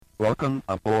Welcome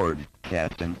aboard,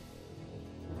 Captain.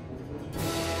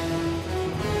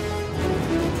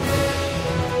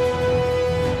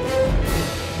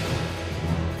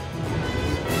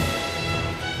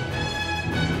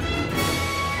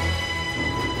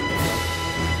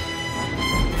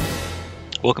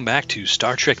 Welcome back to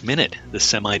Star Trek Minute, the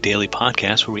semi-daily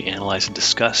podcast where we analyze and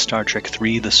discuss Star Trek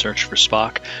III, The Search for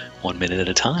Spock, 1 minute at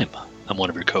a time. I'm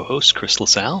one of your co-hosts, Chris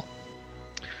LaSalle.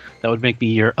 That would make me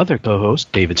your other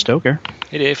co-host, David Stoker.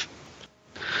 Hey, Dave.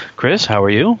 Chris, how are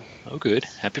you? Oh, good.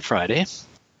 Happy Friday.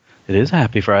 It is a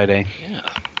happy Friday.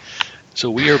 Yeah.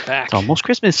 So we are back. It's almost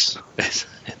Christmas.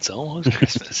 It's almost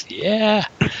Christmas. Yeah.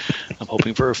 I'm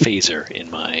hoping for a phaser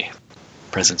in my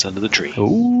presents under the tree.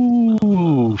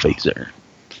 Ooh, phaser.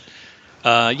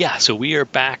 So we are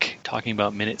back talking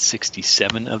about minute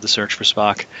 67 of The Search for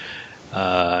Spock.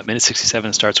 Minute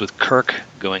 67 starts with Kirk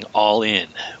going all in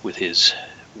with his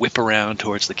whip around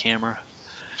towards the camera.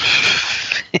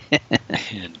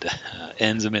 And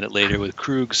ends a minute later with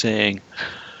Krug saying,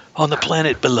 "On the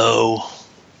planet below."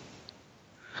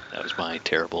 That was my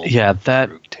terrible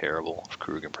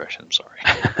Krug impression. I'm sorry.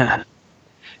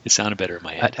 It sounded better in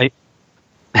my head.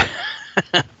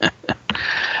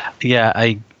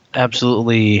 I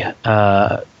absolutely.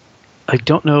 I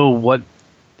don't know what.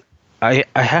 I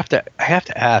have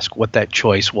to ask what that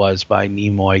choice was by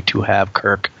Nimoy to have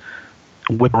Kirk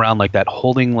whip around like that,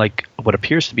 holding like what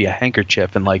appears to be a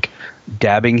handkerchief and like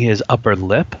dabbing his upper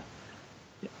lip.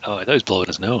 Oh, I thought he was blowing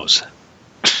his nose.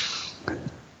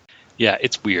 Yeah,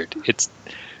 it's weird. It's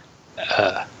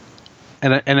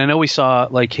and I know we saw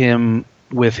like him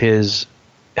with his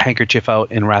handkerchief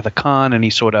out in Wrath of Khan, and he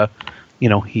sort of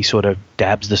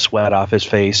dabs the sweat off his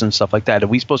face and stuff like that.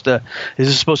 Is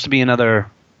this supposed to be another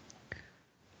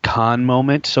Khan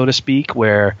moment, so to speak,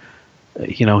 where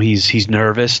he's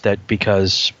nervous that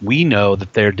because we know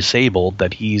that they're disabled,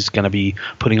 that he's going to be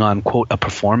putting on, quote, a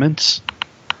performance?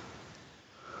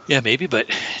 Yeah, maybe, but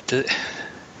it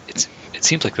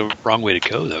seems like the wrong way to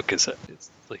go, though, because it's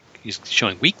like he's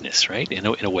showing weakness, right? In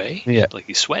a way, yeah, like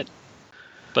he's sweating.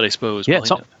 But I suppose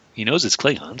he knows it's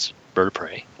Klingons, bird of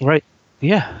prey, right?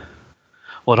 Yeah.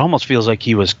 Well, it almost feels like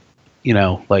he was,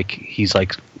 like he's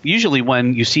like usually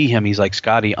when you see him, he's like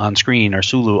Scotty on screen or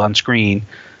Sulu on screen.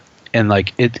 And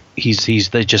like he's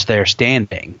just there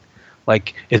standing,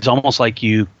 like it's almost like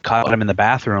you caught him in the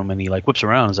bathroom and he like whips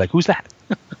around and is like, "Who's that?"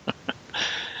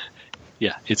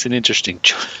 Yeah, it's an interesting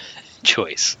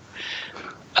choice.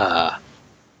 When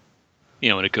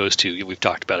it goes to, we've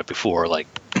talked about it before, like,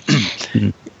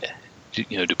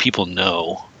 do people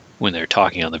know when they're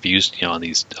talking on the views, on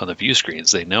the view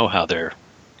screens, they know how they're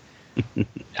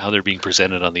being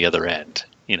presented on the other end,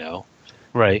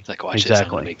 Right. It's like, watch this, I'm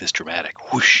going to make this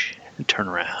dramatic, whoosh, and turn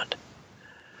around.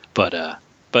 But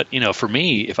for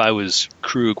me, if I was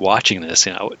Krug watching this,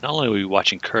 not only would I be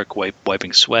watching Kirk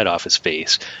wiping sweat off his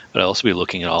face, but I'd also be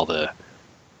looking at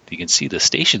you can see the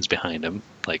stations behind him,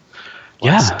 like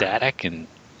static, and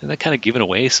that kind of giving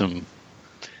away some,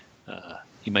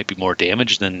 he might be more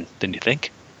damaged than you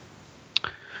think.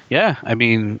 Yeah, I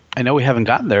mean, I know we haven't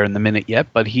gotten there in the minute yet,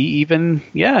 but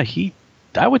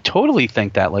I would totally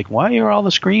think that. Like, why are all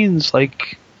the screens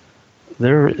like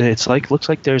there? It's like looks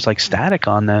like there's like static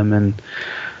on them, and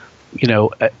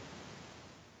and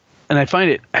I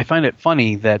find it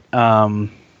funny that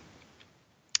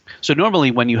so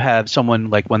normally when you have someone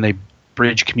like when they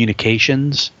bridge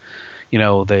communications,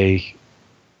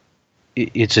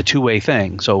 it's a two-way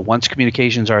thing. So once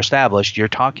communications are established, you're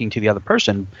talking to the other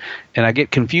person, and I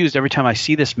get confused every time I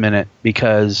see this minute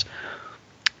because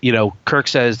Kirk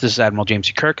says, "This is Admiral James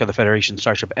C. Kirk of the Federation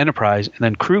Starship Enterprise," and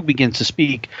then Krug begins to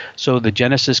speak. So the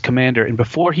Genesis commander, and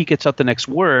before he gets out the next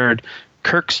word,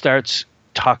 Kirk starts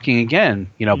talking again,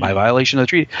 by violation of the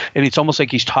treaty, and it's almost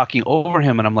like he's talking over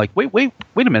him, and I'm like, wait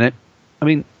a minute. I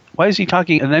mean, why is he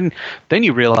talking? And then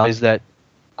you realize that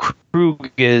Krug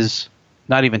is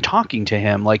not even talking to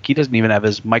him, like he doesn't even have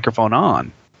his microphone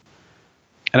on.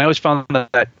 And I always found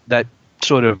that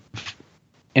sort of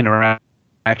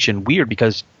interaction weird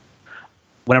because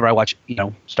whenever I watch,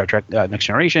 Star Trek Next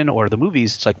Generation or the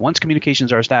movies, it's like once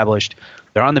communications are established,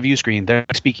 they're on the view screen, they're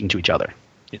speaking to each other.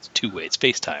 It's two-way. It's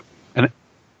FaceTime. And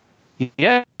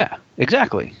yeah,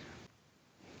 exactly.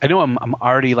 I know I'm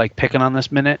already like picking on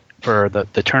this minute for the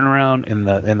turnaround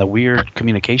and the weird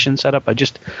communication setup.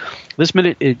 This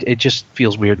minute it just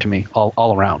feels weird to me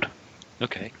all around.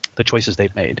 Okay. The choices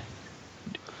they've made.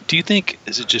 Do you think,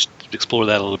 just explore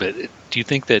that a little bit, do you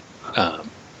think that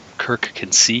Kirk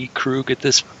can see Krug at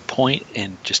this point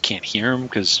and just can't hear him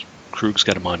because Krug's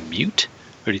got him on mute?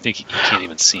 Or do you think he can't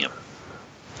even see him?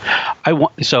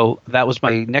 So that was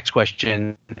my next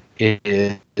question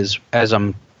is as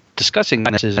I'm discussing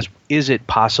this, is it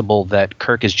possible that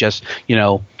Kirk is just,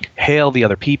 hail the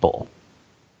other people?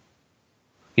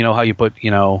 You know how you put,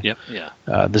 Yep. Yeah.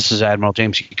 this is Admiral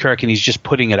James C. Kirk, and he's just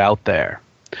putting it out there.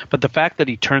 But the fact that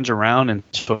he turns around and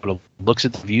sort of looks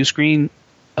at the view screen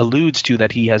alludes to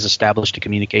that he has established a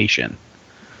communication.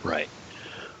 Right.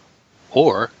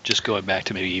 Or just going back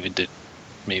to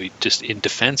maybe just in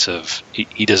defense of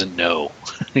he doesn't know,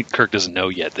 Kirk doesn't know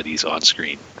yet that he's on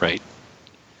screen, right?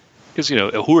 Because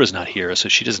Uhura's not here, so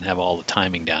she doesn't have all the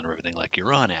timing down or everything. Like,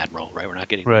 you're on, Admiral, right? We're not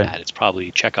getting right. that. It's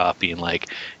probably Chekhov being like,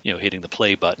 hitting the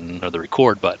play button or the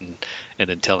record button, and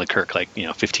then telling Kirk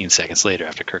 15 seconds later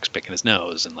after Kirk's picking his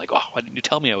nose, and like, oh, why didn't you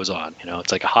tell me I was on?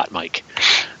 It's like a hot mic.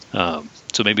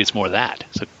 So maybe it's more that.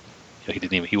 So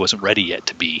he wasn't ready yet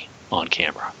to be on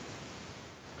camera.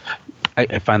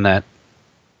 I find that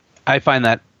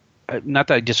not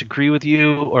that I disagree with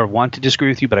you or want to disagree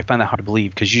with you, but I find that hard to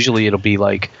believe, because usually it'll be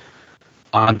like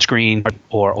on screen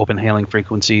or open hailing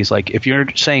frequencies. Like, if you're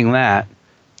saying that,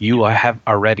 you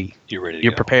are ready. You're ready.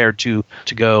 You're prepared to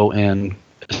go and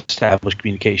establish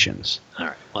communications. All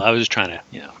right. Well, I was just trying to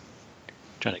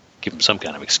give him some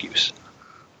kind of excuse.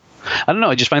 I don't know.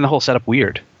 I just find the whole setup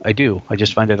weird. I do. I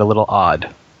just find it a little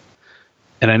odd.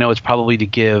 And I know it's probably to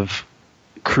give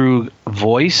Krug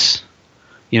voice.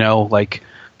 Like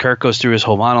Kirk goes through his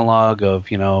whole monologue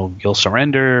of, you'll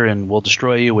surrender and we'll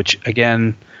destroy you, which,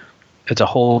 again, it's a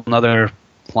whole nother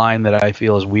line that I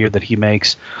feel is weird that he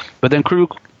makes. But then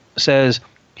Krug says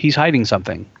he's hiding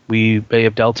something. We may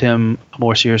have dealt him a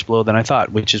more serious blow than I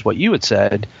thought, which is what you had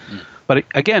said. Mm. But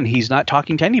again, he's not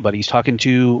talking to anybody. He's talking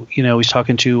to,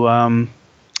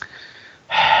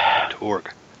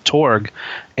 Torg.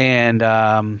 And,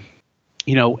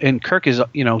 and Kirk is,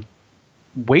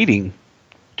 waiting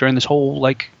during this whole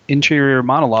interior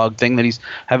monologue thing that he's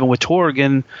having with Torg,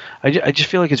 and I just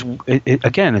feel like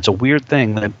it's a weird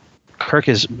thing that Kirk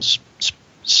has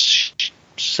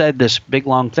said this big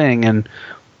long thing, and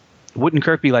wouldn't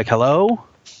Kirk be like, "Hello,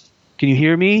 can you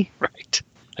hear me? Right,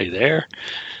 are you there?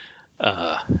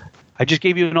 I just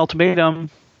gave you an ultimatum."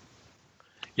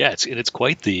 Yeah, it's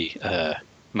quite the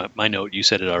my note. You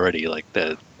said it already, like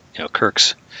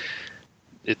Kirk's.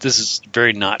 This is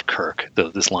very not Kirk.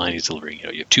 This line he's delivering.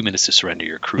 You have 2 minutes to surrender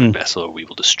your crew vessel, or we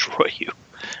will destroy you.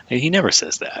 And he never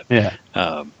says that.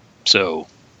 Yeah. So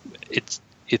it's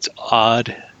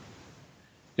odd.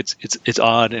 It's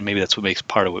odd, and maybe that's what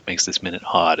makes this minute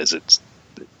odd. Is it's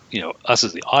us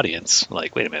as the audience,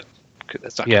 like, wait a minute,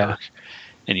 that's not Kirk.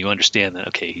 And you understand that,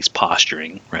 okay, he's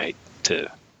posturing, right, to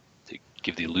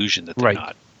give the illusion that they're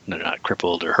not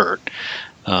crippled or hurt.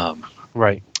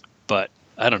 Right. But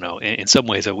I don't know. In some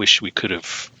ways, I wish we could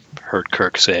have heard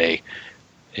Kirk say,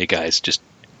 "Hey guys, just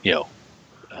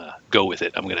go with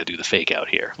it. I'm going to do the fake out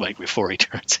here," like before he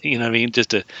turns. You know what I mean?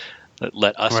 Just to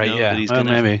let us know that he's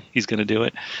going to do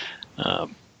it.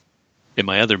 In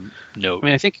my other note,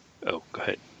 I think. Oh, go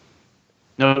ahead.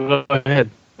 No, go ahead.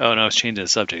 Oh no, I was changing the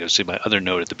subject. I was saying my other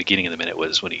note at the beginning of the minute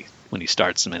was when he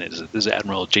starts the minute. This is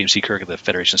Admiral James C. Kirk of the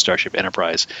Federation Starship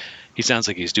Enterprise. He sounds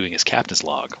like he's doing his captain's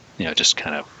log. Just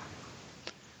kind of.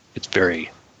 It's very,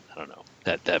 I don't know,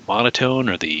 that monotone,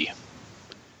 or the,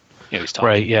 he's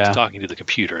talking, he's talking to the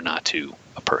computer, not to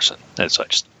a person. That's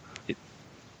such.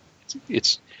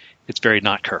 It's very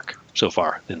not Kirk so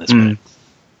far in this minute.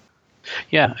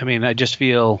 Yeah, I just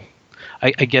feel,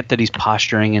 I get that he's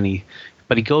posturing,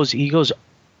 but he goes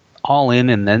all in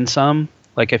and then some.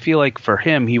 Like, I feel like for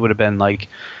him, he would have been like,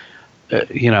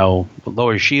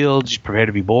 lower your shields, prepare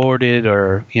to be boarded,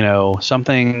 or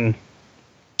something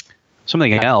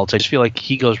else. I just feel like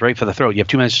he goes right for the throat. You have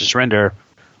 2 minutes to surrender,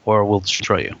 or we'll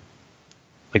destroy you.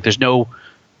 Like, I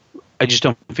just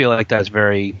don't feel like that's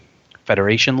very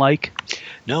Federation-like.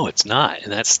 No, it's not,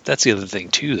 and that's the other thing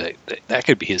too. That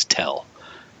could be his tell.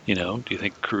 Do you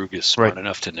think Krug is smart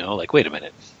enough to know? Like, wait a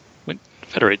minute,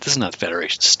 this is not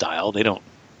Federation style. They don't,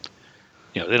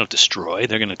 they don't destroy.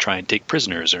 They're going to try and take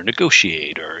prisoners or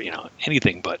negotiate or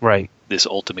anything but this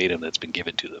ultimatum that's been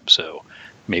given to them. So.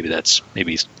 Maybe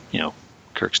he's,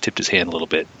 Kirk's tipped his hand a little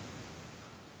bit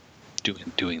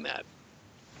doing that.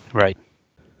 Right.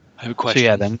 I have a question. So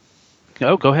yeah, then.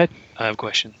 Oh, go ahead. I have a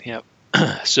question. Yeah.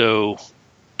 So,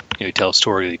 he tells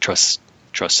Tori he trusts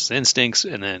his instincts,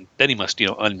 and then he must,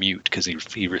 unmute, because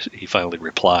he finally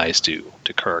replies to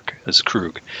Kirk as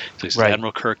Krug. So he says,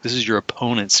 Admiral Kirk, this is your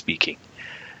opponent speaking.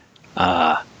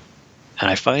 And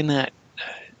I find that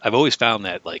I've always found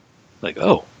that like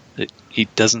he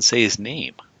doesn't say his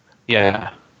name.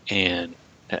 Yeah. And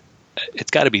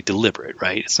it's got to be deliberate,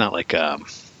 right? It's not like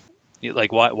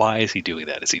why is he doing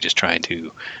that? Is he just trying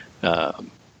to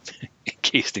in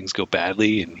case things go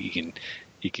badly, and he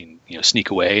can sneak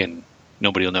away, and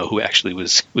nobody will know who actually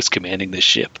was commanding this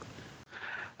ship.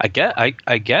 I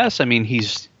guess. I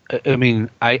mean,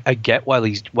 I get why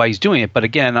he's doing it, but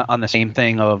again, on the same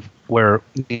thing of where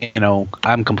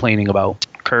I'm complaining about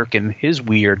Kirk and his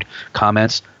weird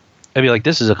comments. I'd be like,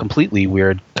 this is a completely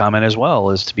weird comment as well,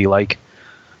 is to be like,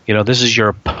 this is your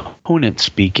opponent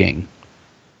speaking.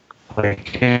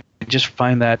 Like, I just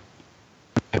find that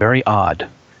very odd.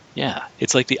 Yeah,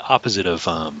 it's like the opposite of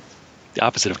Khan.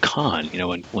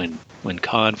 When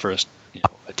Khan first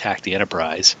attacked the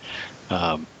Enterprise,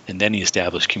 and then he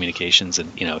established communications,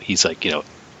 and he's like,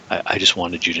 I just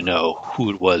wanted you to know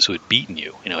who it was who had beaten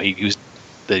you. He was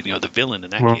the villain in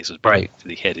that case was right.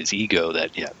 He had his ego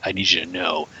that I need you to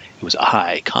know it was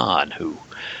I, Khan, who.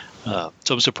 So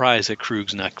I'm surprised that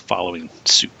Krug's not following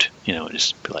suit. And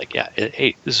just be like,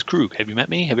 hey, this is Krug. Have you met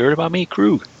me? Have you heard about me,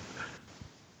 Krug?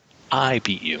 I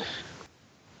beat you.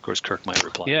 Of course, Kirk might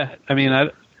reply. Yeah, I mean,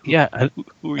 I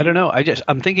don't know.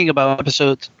 I'm thinking about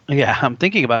episodes. Yeah, I'm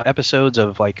thinking about episodes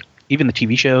of like even the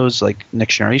TV shows like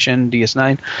Next Generation,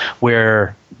 DS9,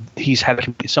 where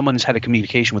someone's had a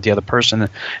communication with the other person,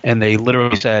 and they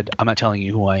literally said, "I'm not telling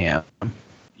you who I am."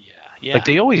 Yeah. Like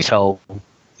they always tell.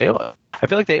 I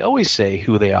feel like they always say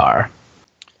who they are.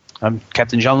 I'm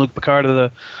Captain Jean-Luc Picard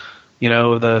of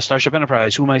the Starship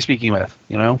Enterprise. Who am I speaking with?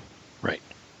 Right.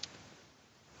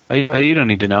 You don't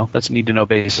need to know. That's a need to know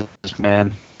basis,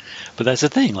 man. But that's the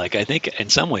thing. Like, I think in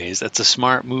some ways that's a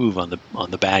smart move on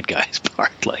the bad guy's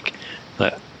part. Like,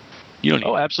 you don't.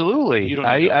 Oh, absolutely. You don't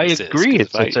I agree.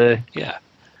 Yeah.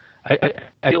 I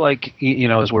feel like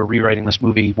as we're rewriting this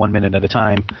movie 1 minute at a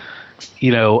time,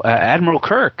 Admiral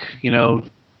Kirk,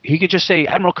 he could just say,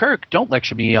 Admiral Kirk, don't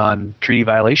lecture me on treaty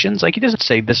violations. Like, he doesn't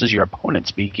say this is your opponent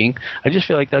speaking. I just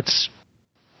feel like that's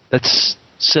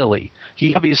silly.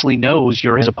 He obviously knows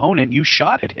you're his opponent. You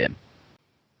shot at him.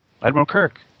 Admiral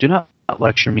Kirk, do not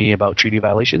lecture me about treaty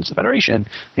violations. The Federation,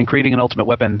 in creating an ultimate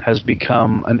weapon, has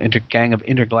become an gang of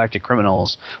intergalactic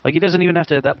criminals. Like, he doesn't even have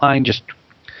to, that line just,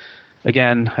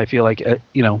 again, I feel like,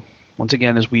 once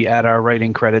again, as we add our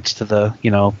writing credits to the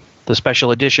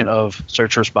special edition of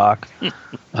Search for Spock,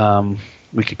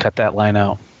 we could cut that line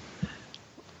out.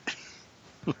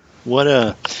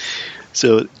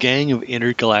 So gang of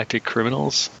intergalactic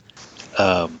criminals.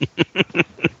 So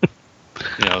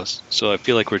I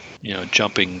feel like we're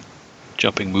jumping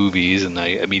movies, and I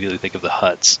immediately think of the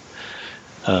Hutts.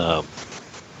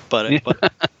 But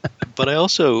I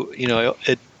also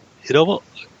it almost,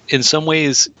 in some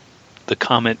ways, the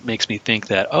comment makes me think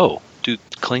that do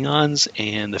Klingons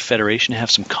and the Federation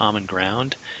have some common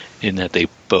ground in that they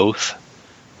both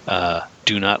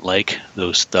do not like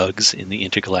those thugs in the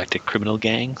intergalactic criminal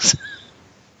gangs?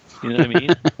 You know what I mean?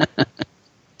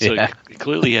 So Yeah. he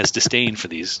clearly has disdain for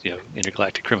these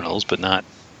intergalactic criminals, but not.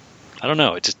 I don't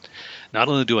know. It's just, not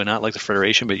only do I not like the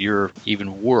Federation, but you're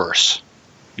even worse.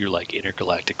 You're like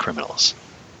intergalactic criminals.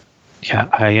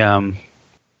 Yeah,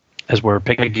 as we're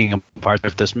picking apart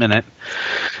this minute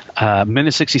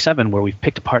 67, where we've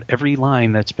picked apart every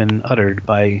line that's been uttered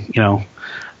by,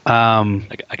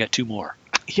 I got two more.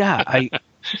 Yeah, I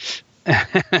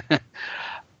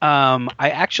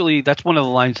actually, that's one of the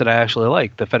lines that I actually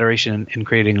like. The Federation, in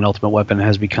creating an ultimate weapon,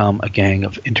 has become a gang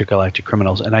of intergalactic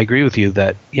criminals. And I agree with you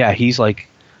that, he's like,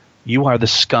 you are the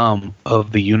scum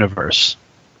of the universe.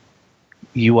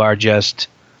 You are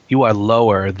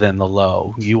lower than the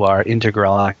low. You are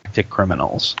intergalactic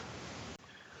criminals.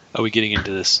 Are we getting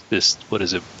into this what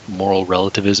is it, moral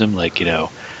relativism? Like,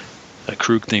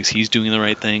 Krug thinks he's doing the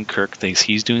right thing, Kirk thinks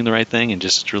he's doing the right thing, and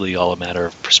just really all a matter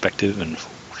of perspective and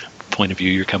point of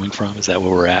view you're coming from? Is that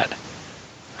where we're at?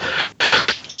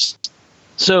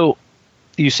 So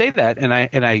you say that, and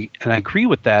I agree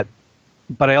with that,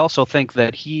 but I also think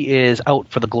that he is out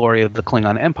for the glory of the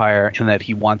Klingon Empire, and that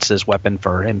he wants this weapon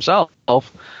for himself.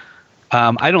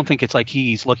 I don't think it's like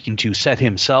he's looking to set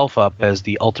himself up as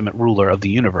the ultimate ruler of the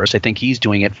universe. I think he's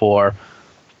doing it for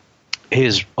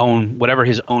his own, whatever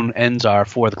his own ends are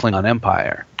for the Klingon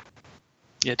Empire.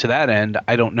 Yeah, to that end,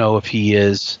 I don't know if he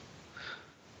is.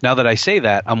 Now that I say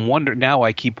that,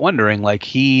 I keep wondering, like,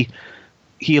 he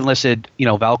enlisted,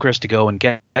 Valkyris to go and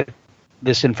get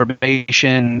this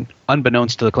information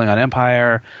unbeknownst to the Klingon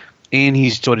Empire, and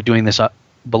he's sort of doing this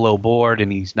below board,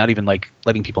 and he's not even like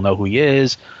letting people know who he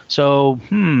is. So,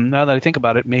 now that I think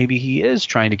about it, maybe he is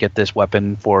trying to get this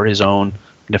weapon for his own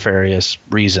nefarious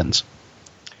reasons.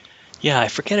 Yeah, I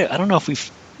forget it. I don't know if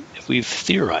we've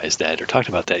theorized that or talked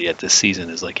about that yet this season.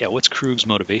 Is like, what's Krug's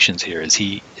motivations here? Does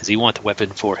he want the weapon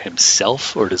for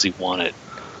himself, or does he want it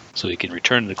so he can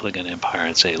return to the Klingon Empire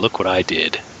and say, look what I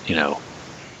did,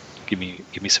 Give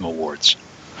me some awards.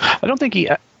 I don't think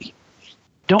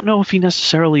don't know if he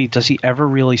necessarily does. He ever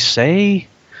really say,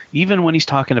 even when he's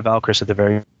talking to Valkyrie at the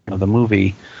very end of the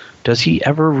movie, does he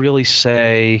ever really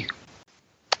say?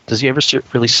 Does he ever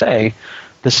really say,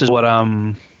 "This is what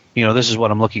this is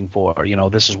what I'm looking for.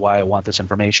 This is why I want this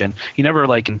information." He never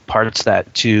imparts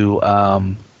that to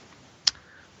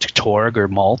Torg or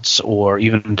Maltz or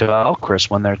even to Valkyrie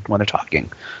when they're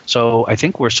talking. So I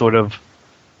think we're sort of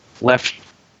left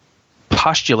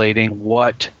postulating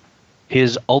what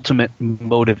his ultimate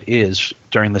motive is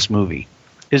during this movie.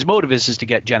 His motive is to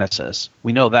get Genesis.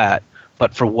 We know that,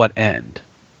 but for what end?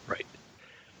 Right.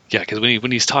 Yeah, because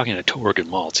when he's talking to Torg and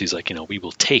Maltz, he's like, we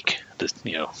will take this,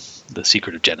 the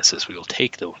secret of Genesis. We will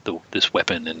take this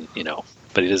weapon, and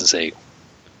but he doesn't say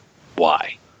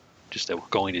why. Just that we're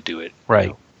going to do it.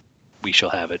 Right. We shall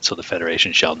have it, so the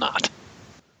Federation shall not.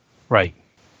 Right.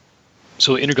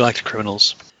 So intergalactic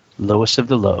criminals. Lowest of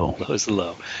the low. Lowest of the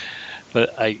low.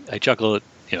 But I chuckle at,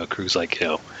 Krug's like,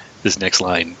 this next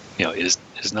line, it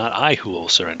is not I who will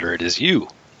surrender, it is you.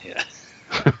 Yeah.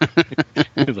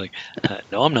 He's like,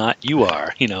 no, I'm not. You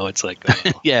are. It's like,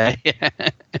 oh, yeah.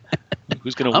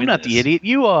 Who's going to win? I'm not the idiot.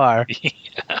 You are.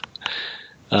 Yeah.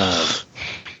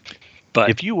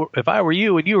 But if I were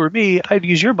you and you were me, I'd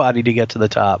use your body to get to the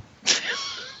top.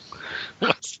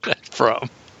 What's that from?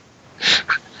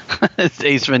 It's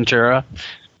Ace Ventura.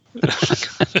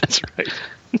 That's right.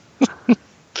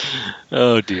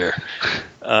 Oh dear.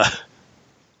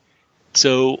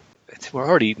 So we're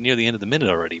already near the end of the minute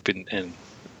already,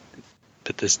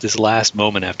 but this last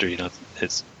moment after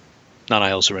it's not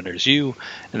I'll surrender, it's you,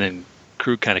 and then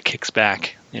Krug kind of kicks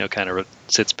back, kind of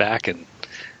sits back and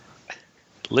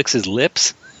licks his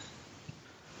lips.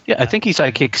 Yeah, I think he's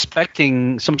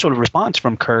expecting some sort of response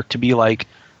from Kirk to be like,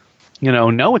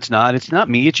 no, it's not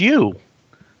me, it's you.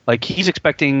 Like he's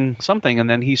expecting something, and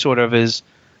then he sort of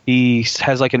he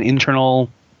has an internal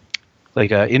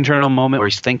moment where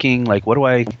he's thinking what do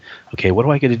I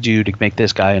got to do to make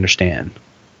this guy understand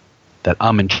that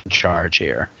I'm in charge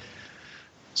here.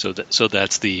 So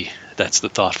that's the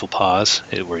thoughtful pause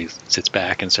where he sits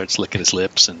back and starts licking his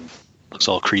lips and looks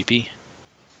all creepy.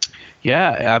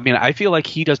 Yeah, I mean, I feel like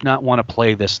he does not want to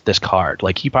play this card.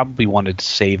 Like he probably wanted to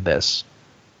save this,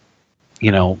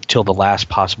 till the last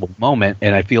possible moment.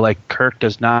 And I feel like Kirk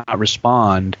does not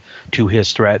respond to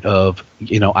his threat of,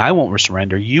 I won't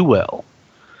surrender, you will.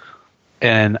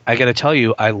 And I got to tell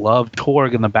you, I love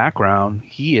Torg in the background.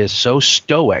 He is so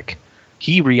stoic.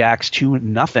 He reacts to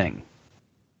nothing.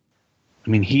 I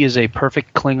mean, he is a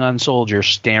perfect Klingon soldier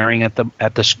staring at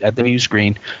the view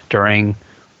screen during,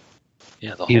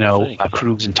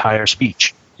 Krug's entire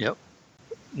speech. Yep.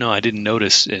 No, I didn't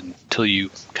notice until you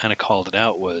kind of called it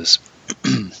out. Was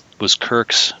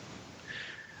Kirk's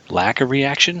lack of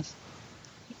reaction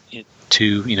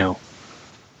to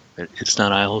it's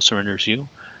not I who surrenders you,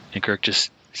 and Kirk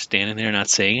just standing there not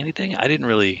saying anything? I didn't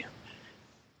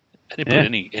put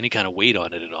any kind of weight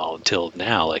on it at all until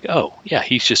now. Like, oh yeah,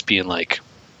 he's just being like,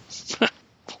 well,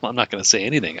 I'm not going to say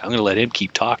anything. I'm going to let him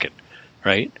keep talking,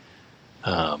 right?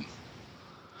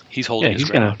 He's holding his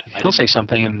ground. He'll say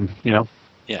something, and yeah,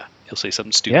 he'll say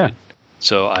something stupid. Yeah.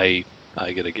 So I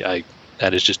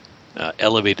that has just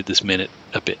elevated this minute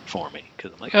a bit for me,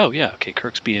 because I'm like, oh yeah, okay,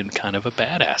 Kirk's being kind of a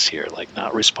badass here, like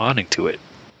not responding to it.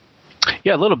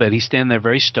 Yeah, a little bit. He's standing there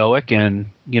very stoic, and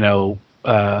do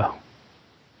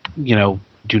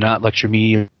not lecture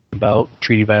me about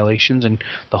treaty violations. And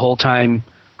the whole time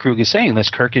Krug is saying this,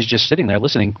 Kirk is just sitting there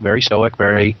listening, very stoic,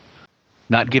 very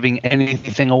not giving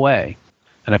anything away.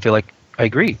 And I feel like I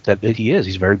agree that he is.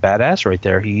 He's very badass right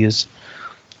there. He's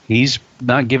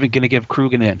not going to give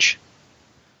Krug an inch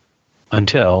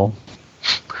until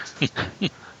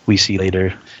we see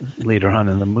later on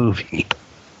in the movie.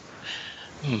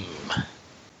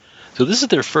 So this is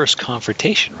their first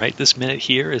confrontation, right? This minute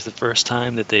here is the first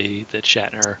time that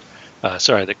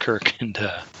Kirk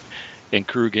and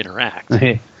Krug interact.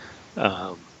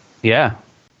 Yeah,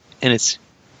 and it's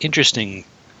interesting.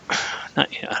 I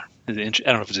don't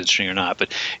know if it's interesting or not,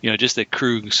 but just that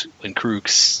when Krug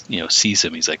sees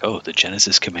him, he's like, oh, the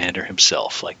Genesis commander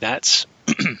himself. Like that's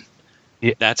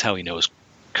that's how he knows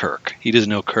Kirk. He doesn't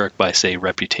know Kirk by, say,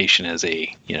 reputation as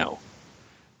a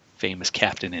famous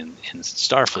captain in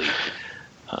Starfleet.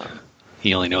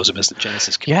 He only knows him as the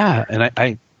Genesis commander. Yeah,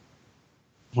 and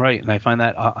I find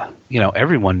that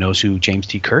everyone knows who James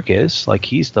T. Kirk is. Like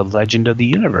he's the legend of the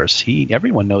universe.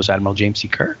 Everyone knows Admiral James T.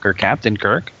 Kirk or Captain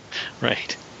Kirk.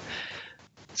 Right.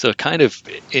 So kind of,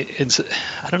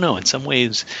 I don't know. In some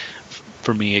ways,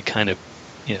 for me, it kind of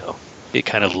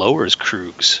lowers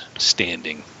Krug's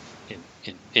standing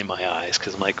in my eyes,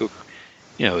 because I'm like,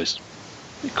 is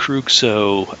Krug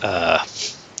so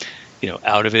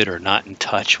out of it or not in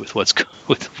touch with what's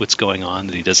going on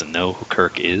that he doesn't know who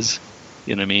Kirk is?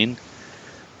 You know what I mean?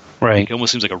 Right. He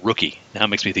almost seems like a rookie. Now it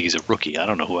makes me think he's a rookie. I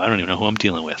don't even know who I'm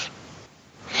dealing with.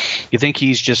 You think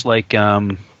he's just like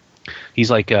he's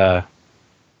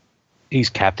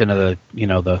captain of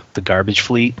the garbage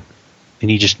fleet, and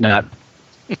he just not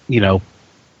he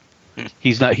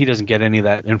doesn't get any of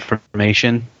that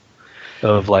information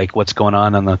of like what's going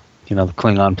on the the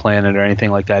Klingon planet or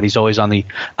anything like that. He's always on the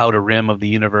outer rim of the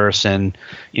universe and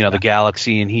the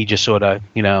galaxy, and he just sort of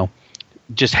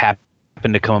just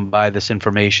happened to come by this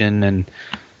information and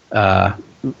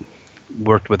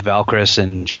worked with Valkyris,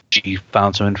 and she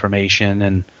found some information,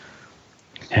 and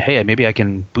hey, maybe I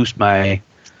can boost my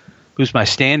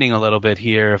standing a little bit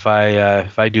here if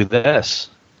I do this.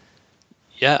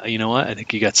 Yeah, you know what? I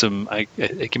think you got some. I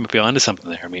think you might be onto something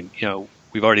there. I mean,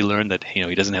 we've already learned that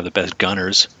he doesn't have the best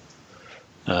gunners.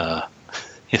 So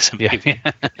maybe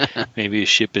his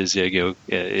ship is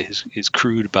is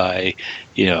crewed by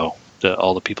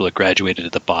all the people that graduated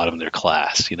at the bottom of their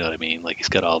class. You know what I mean? Like he's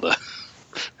got all the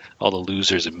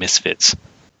losers and misfits.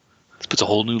 This puts a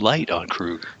whole new light on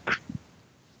Krug.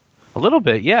 A little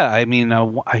bit, yeah. I mean,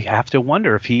 I have to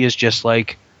wonder if he is just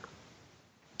like.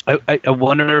 I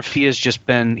wonder if he has just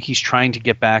been. He's trying to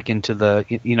get back into the.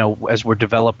 As we're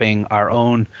developing our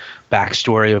own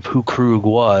backstory of who Krug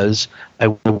was, I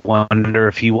wonder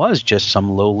if he was just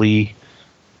some lowly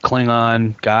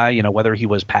Klingon guy. Whether he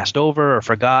was passed over or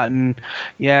forgotten.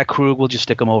 Yeah, Krug, we'll just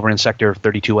stick him over in Sector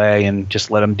 32A and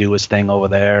just let him do his thing over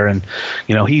there. And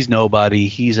he's nobody.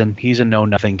 He's a know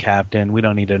nothing captain. We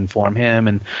don't need to inform him.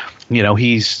 And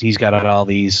he's got all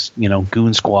these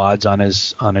goon squads on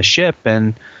his ship,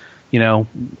 and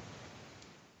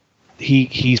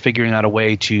he's figuring out a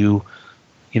way to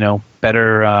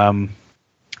better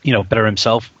better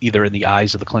himself, either in the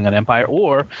eyes of the Klingon Empire,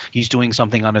 or he's doing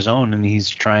something on his own and he's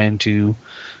trying to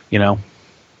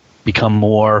become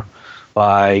more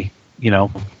by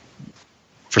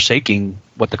forsaking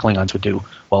what the Klingons would do.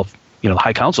 Well, the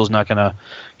High Council is not going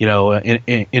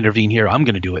to intervene here. I'm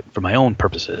going to do it for my own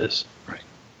purposes. Right.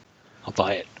 I'll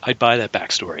buy it. I'd buy that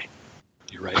backstory.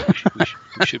 You're right.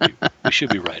 We should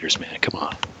be writers, man. Come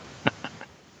on.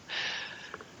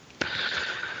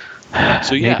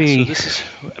 So yeah. Maybe. So this is.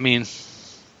 I mean.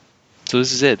 So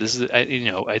this is it. This is.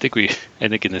 I think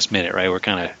in this minute, right? We're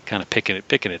kind of picking at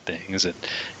things, and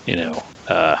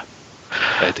I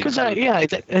think. Because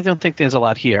I don't think there's a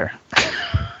lot here.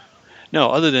 No,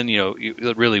 other than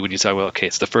really when you talk about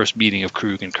it's the first meeting of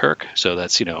Krug and Kirk, so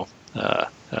that's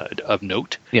of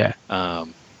note. Yeah.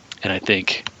 And I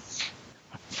think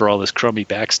for all this crummy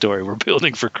backstory we're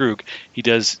building for Krug,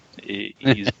 he's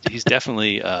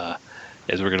definitely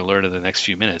as we're going to learn in the next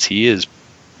few minutes, he's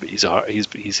a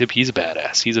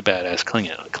badass. He's a badass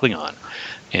Klingon,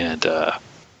 and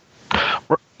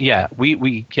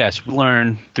we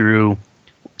learn through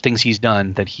things he's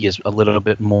done that he is a little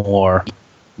bit more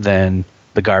than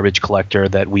the garbage collector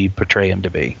that we portray him to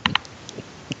be.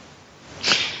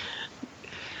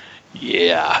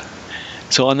 Yeah.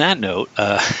 So on that note,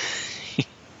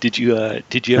 did you have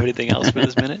anything else for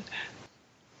this minute?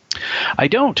 I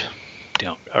don't.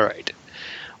 All right.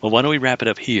 Well, why don't we wrap it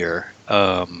up here?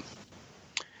 And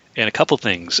a couple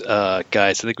things, guys.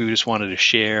 I think we just wanted to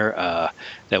share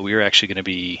that we are actually going to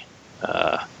be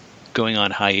going on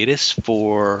hiatus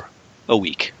for a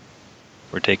week.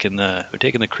 We're taking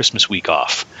the Christmas week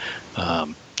off,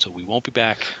 so we won't be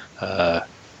back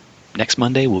next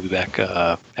Monday. We'll be back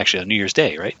actually on New Year's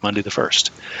Day, right? Monday the 1st.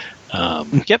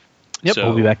 Yep. So,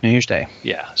 we'll be back New Year's Day.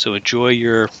 Yeah. So enjoy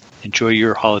your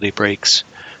holiday breaks,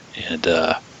 and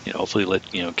hopefully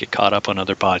get caught up on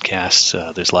other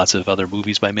podcasts. There's lots of other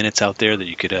Movies by Minutes out there that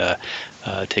you could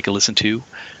take a listen to.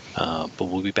 But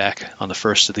we'll be back on the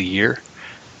 1st of the year.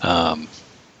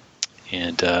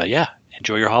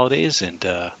 Enjoy your holidays, and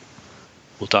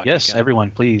we'll talk. Yes,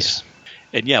 everyone, please.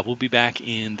 And we'll be back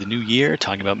in the new year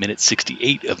talking about minute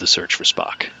 68 of The Search for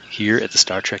Spock here at the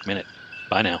Star Trek Minute.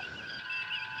 Bye now.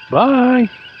 Bye.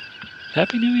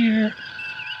 Happy New Year.